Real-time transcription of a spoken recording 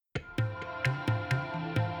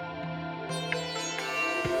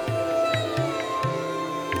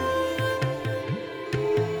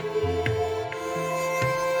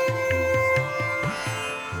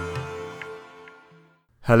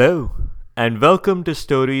Hello, and welcome to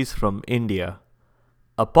Stories from India,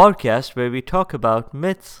 a podcast where we talk about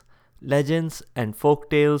myths, legends, and folk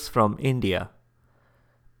tales from India.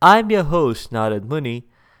 I'm your host, Narad Muni,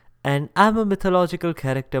 and I'm a mythological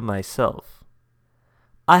character myself.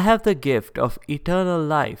 I have the gift of eternal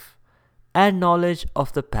life and knowledge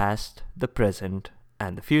of the past, the present,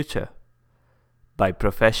 and the future. By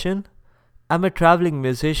profession, I'm a traveling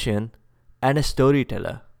musician and a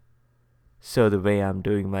storyteller. So, the way I'm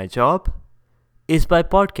doing my job is by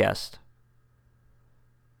podcast.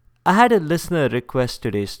 I had a listener request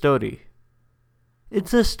today's story.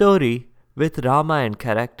 It's a story with Rama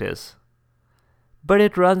characters, but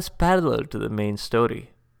it runs parallel to the main story.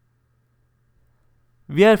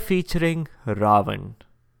 We are featuring Ravan,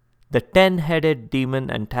 the 10-headed demon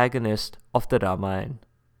antagonist of the Ramayana.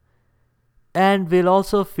 And we'll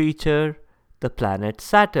also feature the planet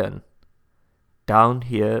Saturn, down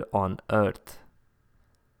here on Earth.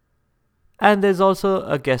 And there's also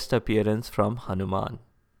a guest appearance from Hanuman.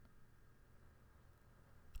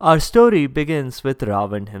 Our story begins with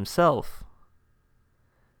Ravan himself.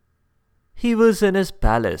 He was in his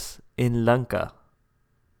palace in Lanka.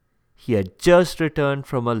 He had just returned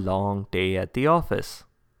from a long day at the office.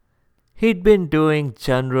 He'd been doing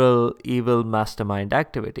general evil mastermind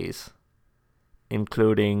activities,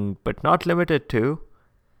 including but not limited to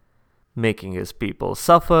making his people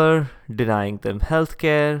suffer, denying them health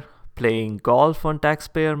care, playing golf on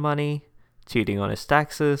taxpayer money, cheating on his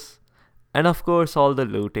taxes, and of course all the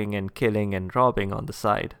looting and killing and robbing on the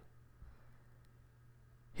side.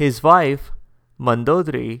 His wife,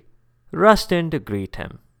 Mandodari, rushed in to greet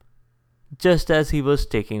him, just as he was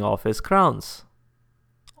taking off his crowns.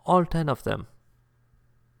 All 10 of them.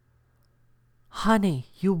 "Honey,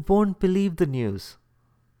 you won't believe the news."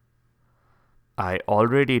 "I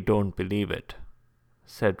already don't believe it,"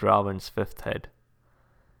 said Ravan's fifth head.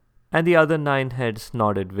 And the other 9 heads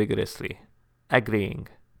nodded vigorously, agreeing.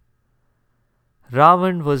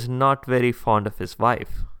 Ravan was not very fond of his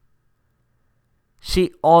wife.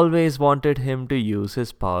 She always wanted him to use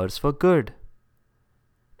his powers for good,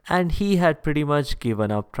 and he had pretty much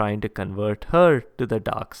given up trying to convert her to the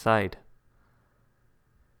dark side.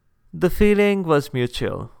 The feeling was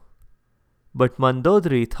mutual. But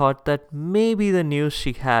Mandodari thought that maybe the news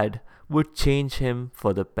she had would change him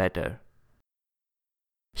for the better.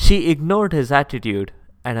 She ignored his attitude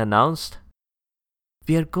and announced,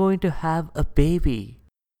 "We are going to have a baby."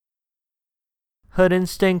 Her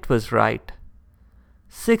instinct was right.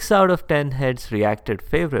 6 out of 10 heads reacted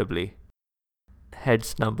favorably.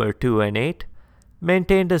 Heads number 2 and 8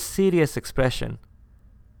 maintained a serious expression,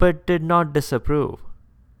 but did not disapprove.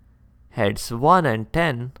 Heads 1 and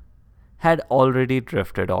 10 had already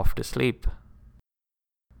drifted off to sleep.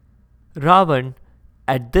 Ravan,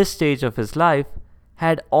 at this stage of his life,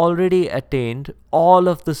 had already attained all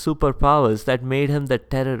of the superpowers that made him the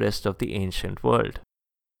terrorist of the ancient world.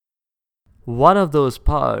 One of those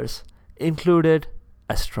powers included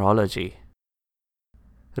astrology.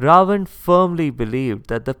 Ravan firmly believed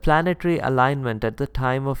that the planetary alignment at the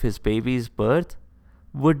time of his baby's birth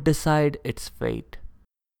would decide its fate.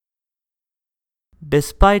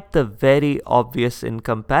 Despite the very obvious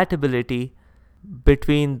incompatibility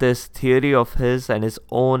between this theory of his and his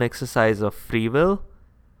own exercise of free will,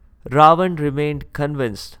 Ravan remained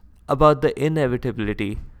convinced about the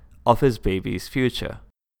inevitability of his baby's future.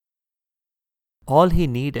 All he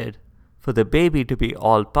needed for the baby to be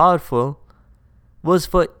all-powerful was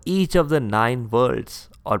for each of the 9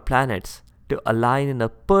 worlds or planets to align in a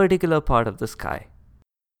particular part of the sky.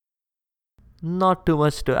 Not too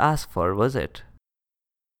much to ask for, was it?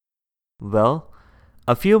 Well,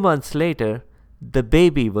 a few months later, the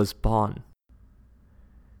baby was born.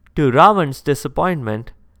 To Ravan's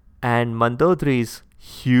disappointment and Mandodari's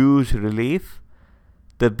huge relief,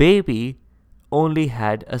 the baby only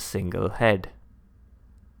had a single head.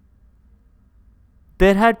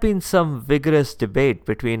 There had been some vigorous debate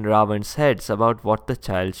between Ravan's heads about what the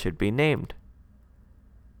child should be named.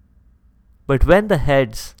 But when the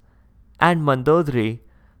heads and Mandodari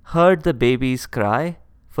heard the baby's cry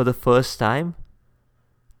for the first time,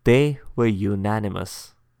 they were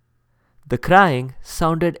unanimous. The crying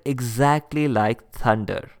sounded exactly like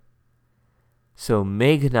thunder. So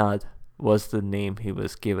Meghnad was the name he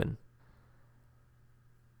was given.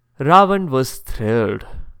 Ravan was thrilled,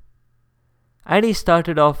 and he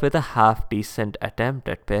started off with a half-decent attempt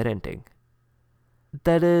at parenting.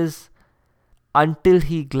 That is, until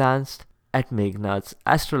he glanced at Meghnad's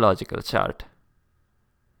astrological chart.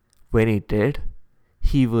 When he did,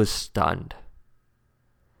 he was stunned.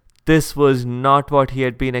 This was not what he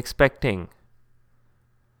had been expecting.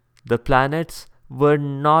 The planets were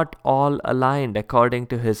not all aligned according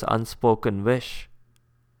to his unspoken wish.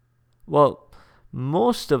 Well,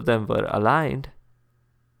 most of them were aligned.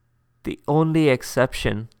 The only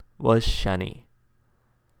exception was Shani.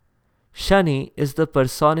 Shani is the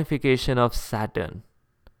personification of Saturn,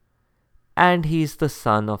 and he's the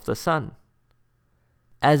son of the sun.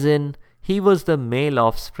 As in, he was the male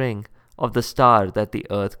offspring of the star that the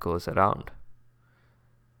earth goes around.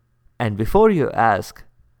 And before you ask,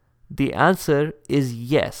 the answer is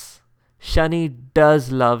yes. Shani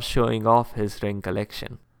does love showing off his ring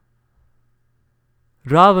collection.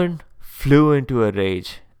 Ravan flew into a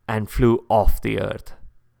rage and flew off the earth.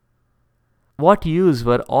 What use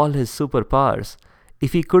were all his superpowers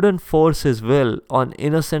if he couldn't force his will on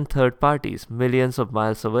innocent third parties millions of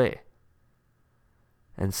miles away?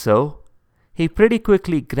 And so, he pretty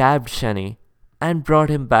quickly grabbed Shani and brought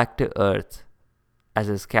him back to Earth as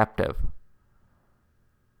his captive.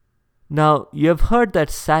 Now, you have heard that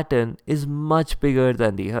Saturn is much bigger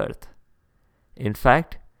than the Earth. In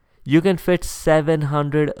fact, you can fit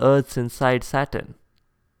 700 Earths inside Saturn.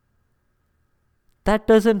 That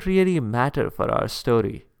doesn't really matter for our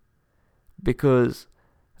story, because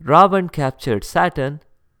Ravan captured Saturn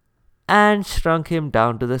and shrunk him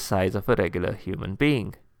down to the size of a regular human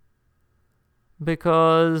being.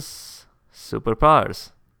 Because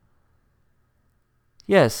superpowers.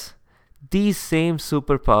 Yes, these same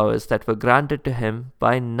superpowers that were granted to him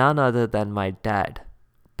by none other than my dad,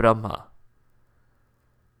 Brahma.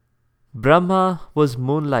 Brahma was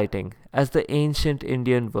moonlighting as the ancient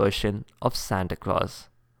Indian version of Santa Claus,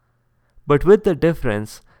 but with the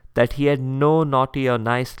difference that he had no naughty or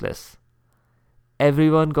nice list.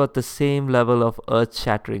 Everyone got the same level of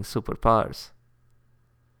earth-shattering superpowers.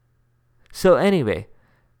 So anyway,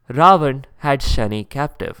 Ravan had Shani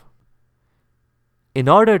captive. In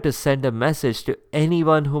order to send a message to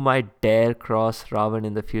anyone who might dare cross Ravan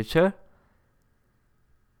in the future,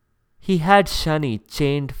 he had Shani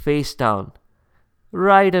chained face down,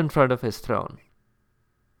 right in front of his throne.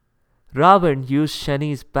 Ravan used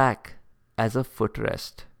Shani's back as a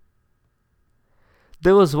footrest.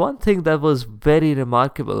 There was one thing that was very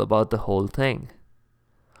remarkable about the whole thing.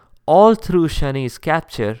 All through Shani's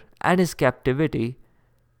capture and his captivity,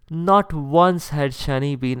 not once had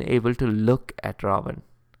Shani been able to look at Ravan.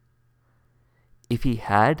 If he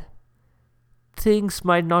had, things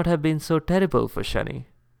might not have been so terrible for Shani.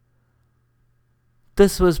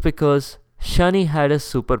 This was because Shani had a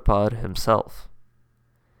superpower himself.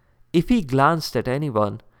 If he glanced at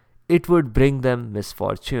anyone, it would bring them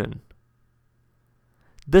misfortune.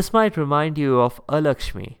 This might remind you of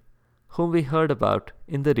Alakshmi, whom we heard about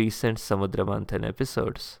in the recent Samudramanthan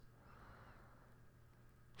episodes.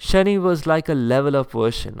 Shani was like a level-up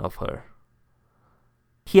version of her.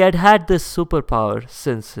 He had had this superpower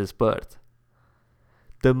since his birth.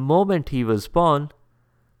 The moment he was born,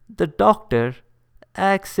 the doctor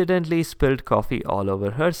accidentally spilled coffee all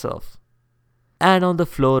over herself and on the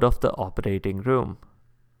floor of the operating room.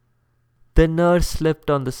 The nurse slipped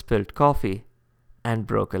on the spilled coffee and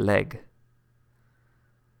broke a leg.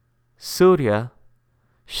 Surya,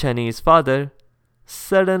 Shani's father,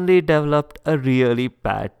 suddenly developed a really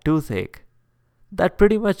bad toothache that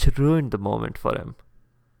pretty much ruined the moment for him.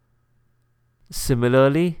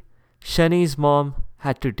 Similarly, Shani's mom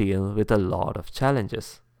had to deal with a lot of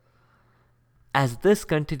challenges. As this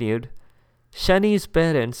continued, Shani's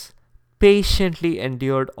parents patiently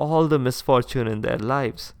endured all the misfortune in their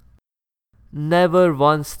lives, never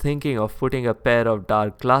once thinking of putting a pair of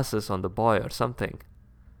dark glasses on the boy or something.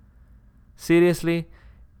 Seriously,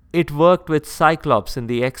 it worked with Cyclops in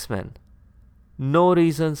the X-Men. No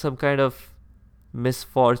reason some kind of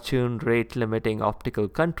misfortune rate limiting optical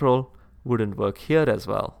control wouldn't work here as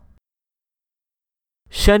well.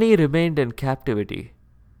 Shani remained in captivity,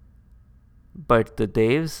 but the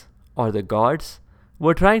Devs, or the gods,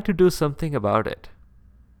 were trying to do something about it.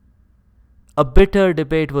 A bitter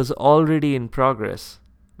debate was already in progress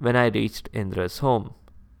when I reached Indra's home.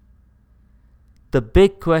 The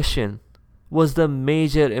big question was the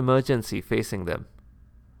major emergency facing them.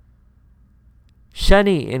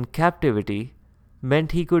 Shani in captivity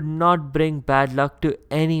meant he could not bring bad luck to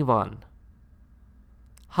anyone.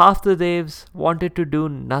 Half the Devs wanted to do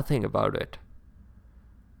nothing about it.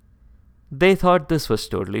 They thought this was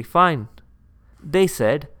totally fine. They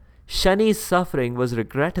said Shani's suffering was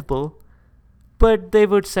regrettable, but they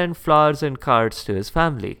would send flowers and cards to his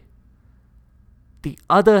family. The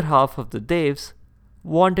other half of the Devs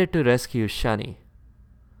wanted to rescue Shani.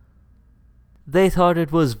 They thought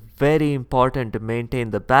it was very important to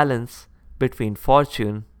maintain the balance between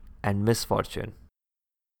fortune and misfortune.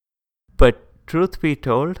 But truth be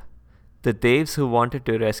told, The Devs who wanted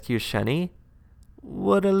to rescue Shani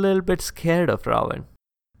were a little bit scared of Ravan,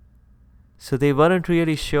 so they weren't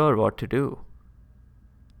really sure what to do.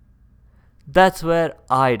 That's where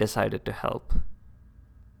I decided to help.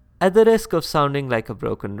 At the risk of sounding like a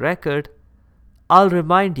broken record, I'll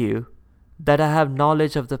remind you that I have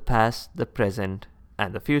knowledge of the past, the present,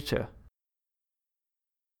 and the future.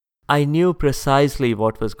 I knew precisely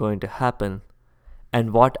what was going to happen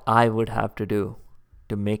and what I would have to do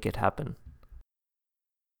to make it happen.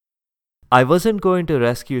 I wasn't going to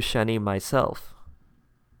rescue Shani myself.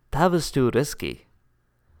 That was too risky.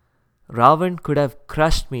 Ravan could have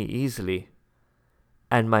crushed me easily,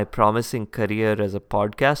 and my promising career as a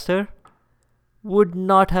podcaster would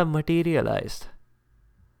not have materialized.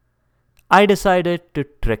 I decided to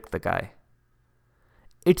trick the guy.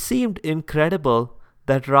 It seemed incredible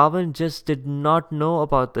that Ravan just did not know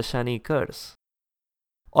about the Shani curse.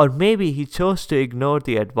 Or maybe he chose to ignore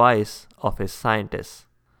the advice of his scientists.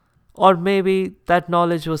 Or maybe that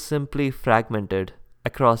knowledge was simply fragmented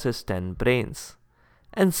across his 10 brains,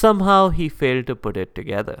 and somehow he failed to put it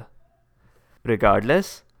together.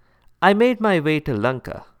 Regardless, I made my way to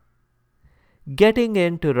Lanka. Getting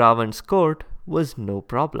into Ravan's court was no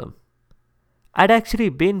problem. I'd actually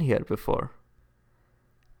been here before.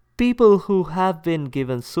 People who have been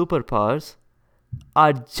given superpowers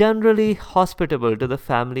are generally hospitable to the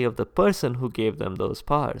family of the person who gave them those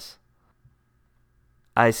powers.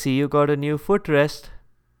 I see you got a new footrest.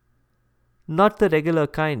 Not the regular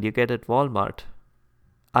kind you get at Walmart,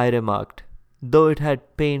 I remarked, though it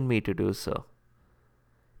had pained me to do so.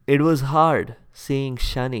 It was hard seeing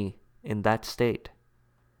Shani in that state.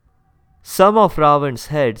 Some of Ravan's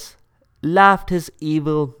heads laughed his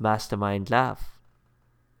evil mastermind laugh.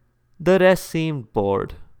 The rest seemed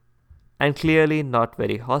bored and clearly not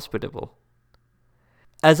very hospitable.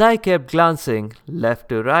 As I kept glancing left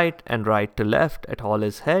to right and right to left at all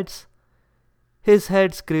his heads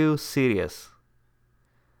grew serious.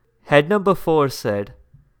 Head number 4 said,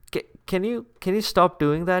 Can you stop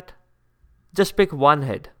doing that? Just pick one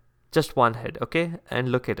head, okay?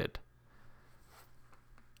 And look at it.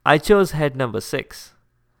 I chose head number 6.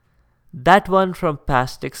 That one from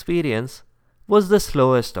past experience was the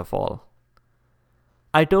slowest of all.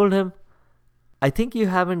 I told him, I think you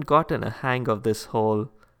haven't gotten a hang of this whole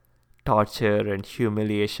torture and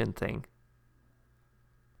humiliation thing.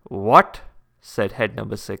 What? Said head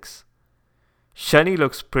number 6. Shani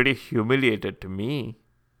looks pretty humiliated to me.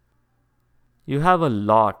 You have a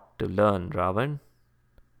lot to learn, Ravan,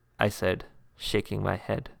 I said, shaking my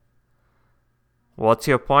head. What's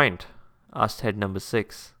your point? Asked head number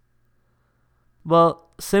 6. Well,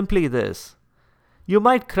 simply this. You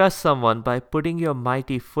might crush someone by putting your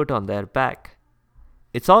mighty foot on their back.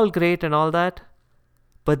 It's all great and all that,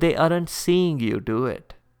 but they aren't seeing you do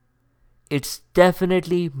it. It's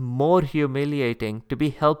definitely more humiliating to be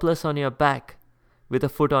helpless on your back with a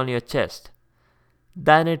foot on your chest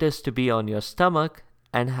than it is to be on your stomach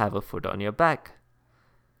and have a foot on your back.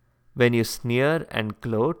 When you sneer and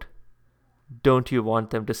gloat, don't you want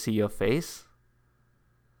them to see your face?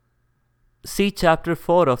 See Chapter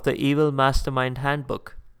 4 of the Evil Mastermind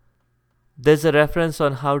Handbook. There's a reference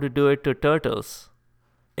on how to do it to turtles.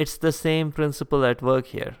 It's the same principle at work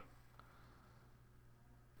here.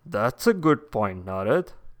 That's a good point,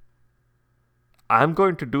 Narad. I'm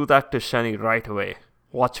going to do that to Shani right away.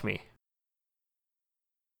 Watch me.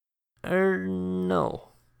 No.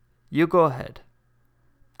 You go ahead.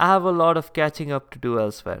 I have a lot of catching up to do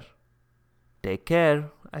elsewhere. Take care,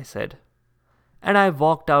 I said. And I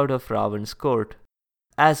walked out of Ravan's court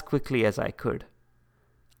as quickly as I could.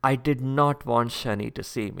 I did not want Shani to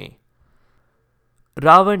see me.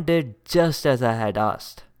 Ravan did just as I had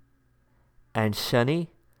asked, and Shani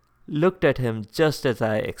looked at him just as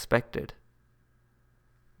I expected.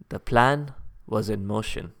 The plan was in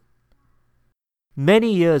motion.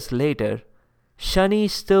 Many years later, Shani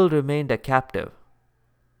still remained a captive,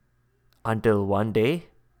 until one day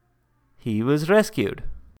he was rescued.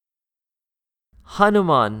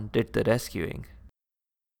 Hanuman did the rescuing.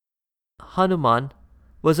 Hanuman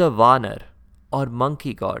was a Vanar, or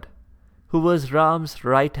monkey god, who was Ram's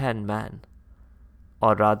right-hand man,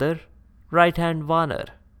 or rather, right-hand Vanar.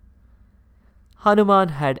 Hanuman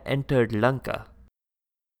had entered Lanka.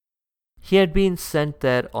 He had been sent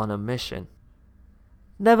there on a mission.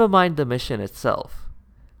 Never mind the mission itself.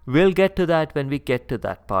 We'll get to that when we get to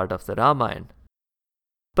that part of the Ramayana.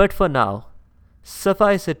 But for now,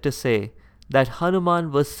 suffice it to say that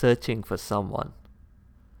Hanuman was searching for someone.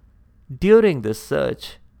 During this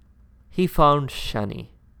search, he found Shani.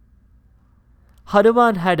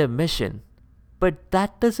 Hanuman had a mission, but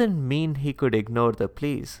that doesn't mean he could ignore the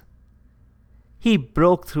pleas. he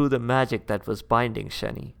broke through the magic that was binding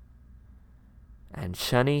Shani. And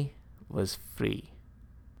Shani was free.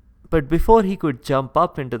 But before he could jump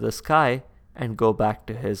up into the sky and go back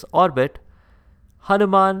to his orbit,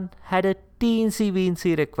 Hanuman had a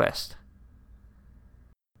teensy-weensy request.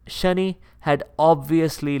 Shani had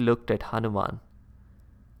obviously looked at Hanuman.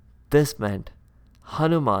 This meant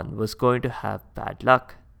Hanuman was going to have bad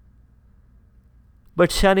luck. But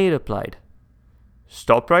Shani replied,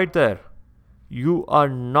 "Stop right there. You are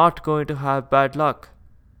not going to have bad luck.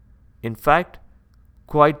 In fact,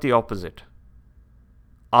 quite the opposite.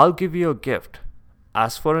 I'll give you a gift.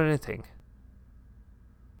 Ask for anything."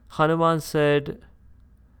 Hanuman said,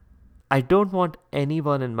 "I don't want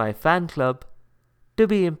anyone in my fan club to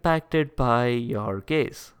be impacted by your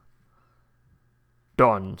gaze."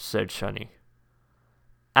 "Done," said Shani.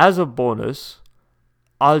 "As a bonus,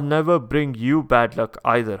 I'll never bring you bad luck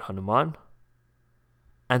either, Hanuman.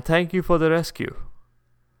 And thank you for the rescue."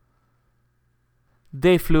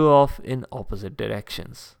 They flew off in opposite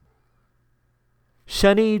directions.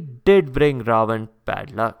 Shani did bring Ravan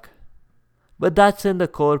bad luck, but that's in the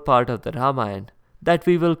core part of the Ramayana that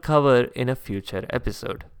we will cover in a future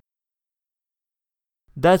episode.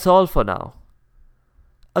 That's all for now.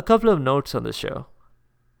 A couple of notes on the show.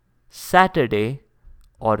 Saturday,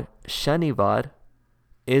 or Shanivar,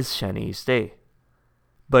 is Shani's day.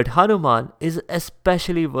 But Hanuman is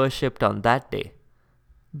especially worshipped on that day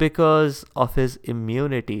because of his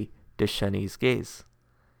immunity to Shani's gaze.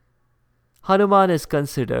 Hanuman is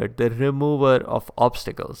considered the remover of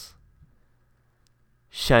obstacles.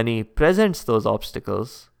 Shani presents those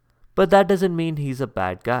obstacles, but that doesn't mean he's a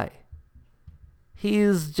bad guy. He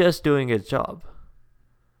is just doing his job.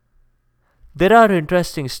 There are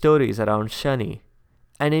interesting stories around Shani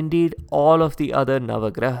and indeed all of the other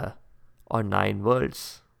Navagraha, or 9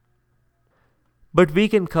 worlds. But we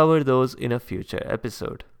can cover those in a future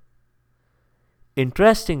episode.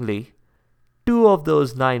 Interestingly, 2 of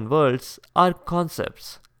those 9 worlds are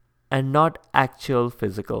concepts and not actual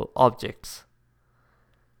physical objects.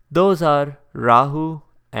 Those are Rahu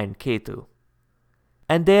and Ketu.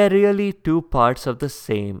 And they are really 2 parts of the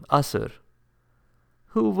same Asur,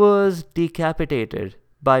 who was decapitated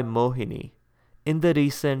by Mohini in the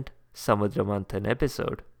recent Samudramanthan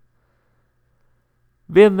episode.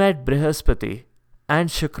 We have met Brihaspati and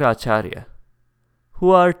Shukracharya,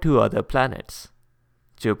 who are 2 other planets,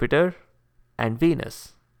 Jupiter and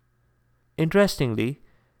Venus. Interestingly,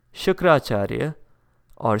 Shukracharya,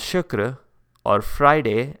 or Shukra, or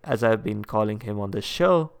Friday as I've been calling him on the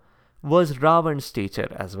show, was Ravan's teacher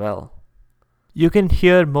as well. You can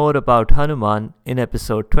hear more about Hanuman in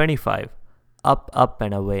episode 25, Up, Up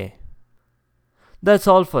and Away. That's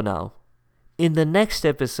all for now. In the next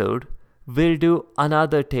episode, we'll do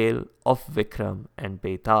another tale of Vikram and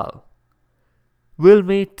Betal. We'll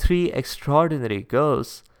meet 3 extraordinary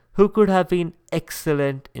girls who could have been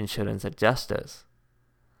excellent insurance adjusters.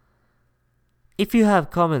 If you have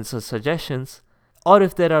comments or suggestions, or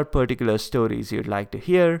if there are particular stories you'd like to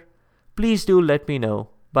hear, please do let me know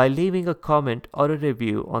by leaving a comment or a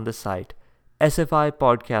review on the site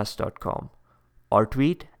sfipodcast.com or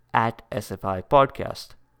tweet at sfipodcast.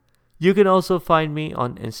 You can also find me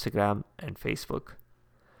on Instagram and Facebook.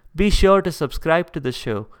 Be sure to subscribe to the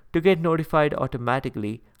show to get notified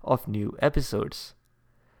automatically of new episodes.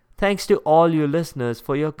 Thanks to all you listeners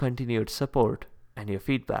for your continued support and your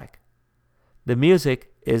feedback. The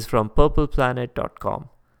music is from purpleplanet.com.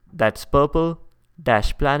 That's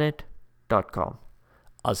purple-planet.com.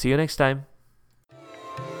 I'll see you next time.